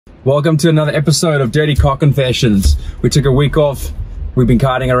Welcome to another episode of Dirty Car Confessions. We took a week off. We've been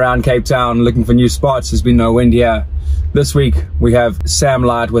kiting around Cape Town looking for new spots. There's been no wind here. This week we have Sam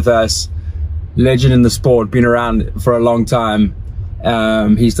Light with us, legend in the sport, been around for a long time.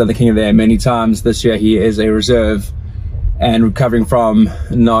 He's done the King of the Air many times. This year he is a reserve and recovering from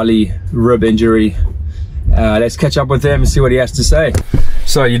gnarly rib injury. Let's catch up with him and see what he has to say.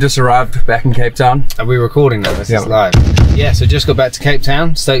 So you just arrived back in Cape Town? Are we recording now? This is live. Yeah, so just got back to Cape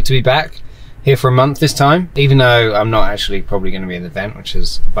Town. Stoked to be back here for a month this time, even though I'm not actually probably going to be at the event, which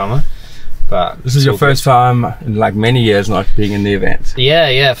is a bummer. But this is your first time in like many years not being in the event.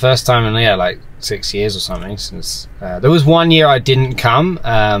 Yeah, first time in like 6 years or something. Since there was 1 year I didn't come,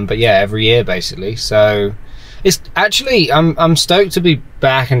 but yeah, every year basically. So it's actually I'm stoked to be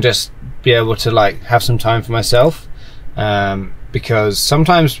back and just be able to like have some time for myself. Because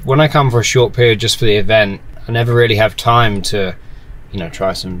sometimes when I come for a short period just for the event, I never really have time to, you know,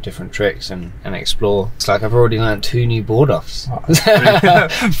 try some different tricks and explore. It's like I've already learned 2 new board offs. Oh,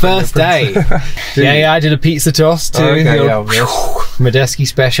 first day. Yeah, I did a pizza toss too. Medeski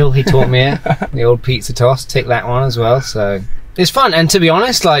special, he taught me it. The old pizza toss, tick that one as well. So it's fun, and to be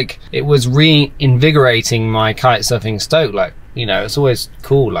honest, like it was reinvigorating my kite surfing stoke. Like, you know, it's always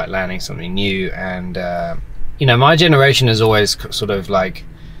cool like learning something new, and you know, my generation has always sort of like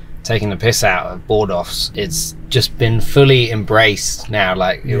taking the piss out of board offs. It's just been fully embraced now.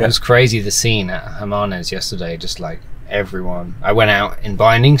 Like it was crazy, the scene at Hermanes yesterday, just like everyone. I went out in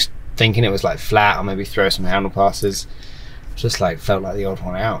bindings thinking it was like flat or maybe throw some handle passes. Just like felt like the odd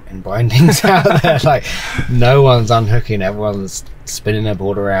one out in bindings out there. Like no one's unhooking, everyone's spinning their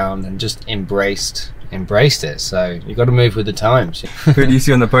board around and just embraced it. So you got to move with the times. Who do you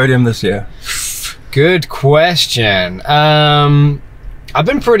see on the podium this year? Good question. I've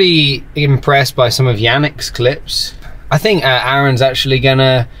been pretty impressed by some of Yannick's clips. I think Aaron's actually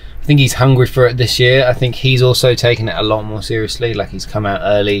gonna, I think he's hungry for it this year. I think he's also taken it a lot more seriously. Like he's come out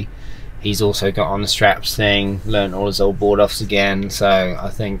early. He's also got on the straps thing, learned all his old board offs again. So I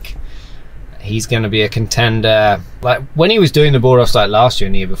think he's going to be a contender. Like when he was doing the board offs like last year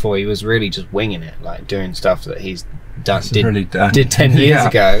and the year before, he was really just winging it, like doing stuff that he's did 10 years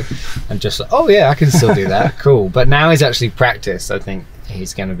ago, and just like, oh yeah, I can still do that. Cool. But now he's actually practiced. I think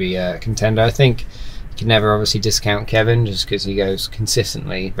he's going to be a contender. I think you can never obviously discount Kevin just because he goes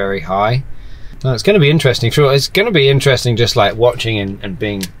consistently very high. No, it's going to be interesting. Sure, it's going to be interesting just like watching and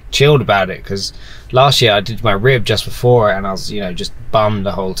being chilled about it, because last year I did my rib just before and I was, you know, just bummed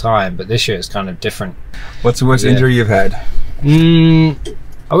the whole time, but this year it's kind of different. What's the worst injury you've had?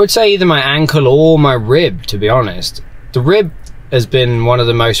 I would say either my ankle or my rib, to be honest. The rib has been one of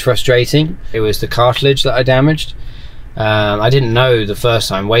the most frustrating. It was the cartilage that I damaged. I didn't know the first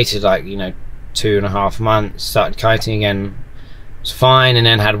time, waited like, you know, 2.5 months, started kiting again, was fine, and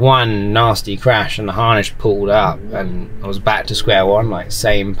then had one nasty crash and the harness pulled up and I was back to square one, like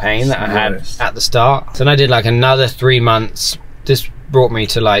same pain that I had at the start. Then I did like another 3 months. This brought me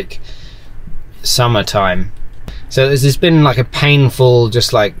to like summertime. So there's been like a painful,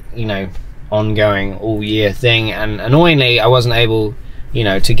 just like, you know, ongoing all year thing, and annoyingly I wasn't able, you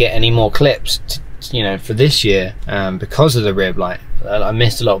know, to get any more clips you know, for this year because of the rib. Like I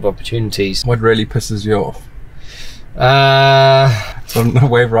missed a lot of opportunities. What really pisses you off? I'm not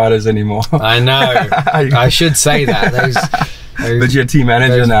wave riders anymore. I know. I should say that. But you're a team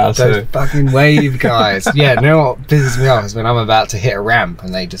manager now, so those fucking wave guys. Yeah, you know what pisses me off is when I'm about to hit a ramp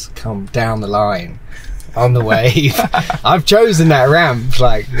and they just come down the line on the wave. I've chosen that ramp,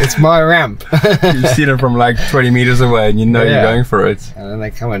 like it's my ramp. You've seen it from like 20 meters away and you know you're going for it, and then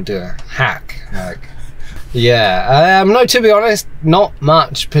they come and do a hack. Like, yeah, no, to be honest, not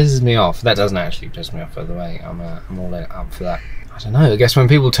much pisses me off. That doesn't actually piss me off, by the way. I'm all up for that. I don't know, I guess when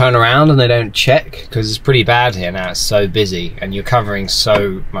people turn around and they don't check, because it's pretty bad here now, it's so busy and you're covering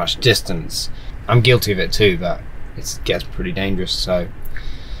so much distance. I'm guilty of it too, but it gets pretty dangerous. So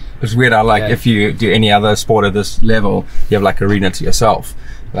it's weird. I like if you do any other sport at this level, you have like arena to yourself.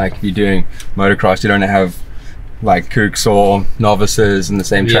 Like if you're doing motocross, you don't have like kooks or novices in the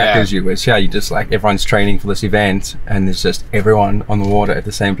same track as you. Which you just like everyone's training for this event, and there's just everyone on the water at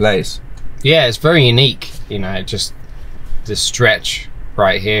the same place. Yeah, it's very unique. You know, just this stretch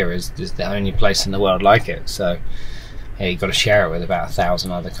right here is the only place in the world like it. So yeah, you've got to share it with about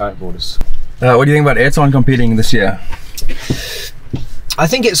 1,000 other kiteboarders. What do you think about Ayrton competing this year? I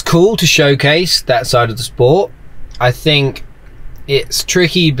think it's cool to showcase that side of the sport. I think it's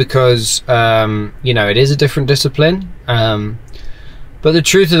tricky because you know, it is a different discipline, but the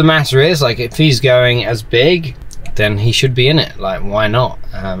truth of the matter is, like, if he's going as big, then he should be in it. Like, why not?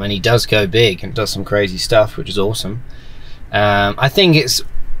 And he does go big and does some crazy stuff, which is awesome. I think it's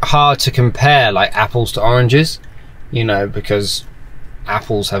hard to compare like apples to oranges, you know, because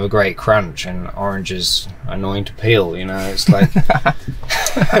apples have a great crunch and oranges are annoying to peel, you know. It's like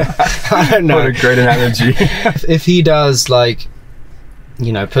I don't know. What a great analogy. If he does, like,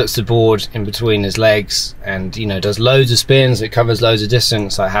 you know, puts the board in between his legs and, you know, does loads of spins, it covers loads of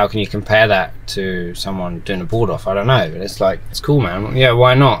distance, like how can you compare that to someone doing a board off? I don't know, but it's like, it's cool, man. Yeah,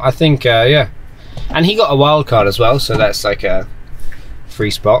 why not? I think yeah. And he got a wild card as well, so that's like a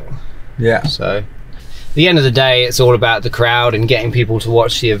free spot. Yeah. So at the end of the day, it's all about the crowd and getting people to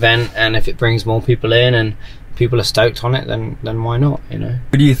watch the event, and if it brings more people in and people are stoked on it, then why not, you know?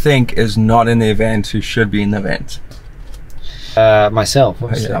 Who do you think is not in the event who should be in the event? Myself,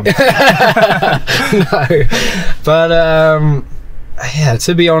 obviously. No, but yeah,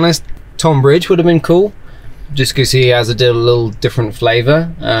 to be honest, Tom Bridge would have been cool, just because he has a little different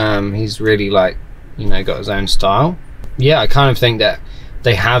flavor. He's really, like, you know, got his own style. Yeah, I kind of think that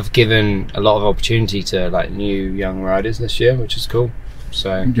they have given a lot of opportunity to like new young riders this year, which is cool.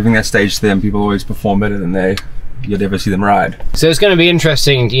 So giving that stage to them, people always perform better than you'd ever see them ride. So it's going to be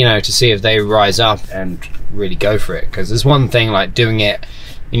interesting, you know, to see if they rise up and really go for it, because there's one thing like doing it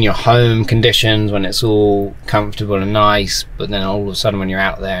in your home conditions when it's all comfortable and nice, but then all of a sudden when you're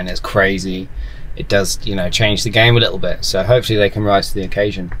out there and it's crazy, it does, you know, change the game a little bit. So hopefully they can rise to the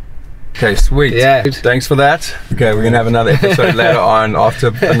occasion. Okay, sweet. Yeah. Thanks for that. Okay, we're gonna have another episode later on after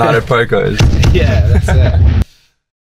the night at Poco's. Yeah, that's it.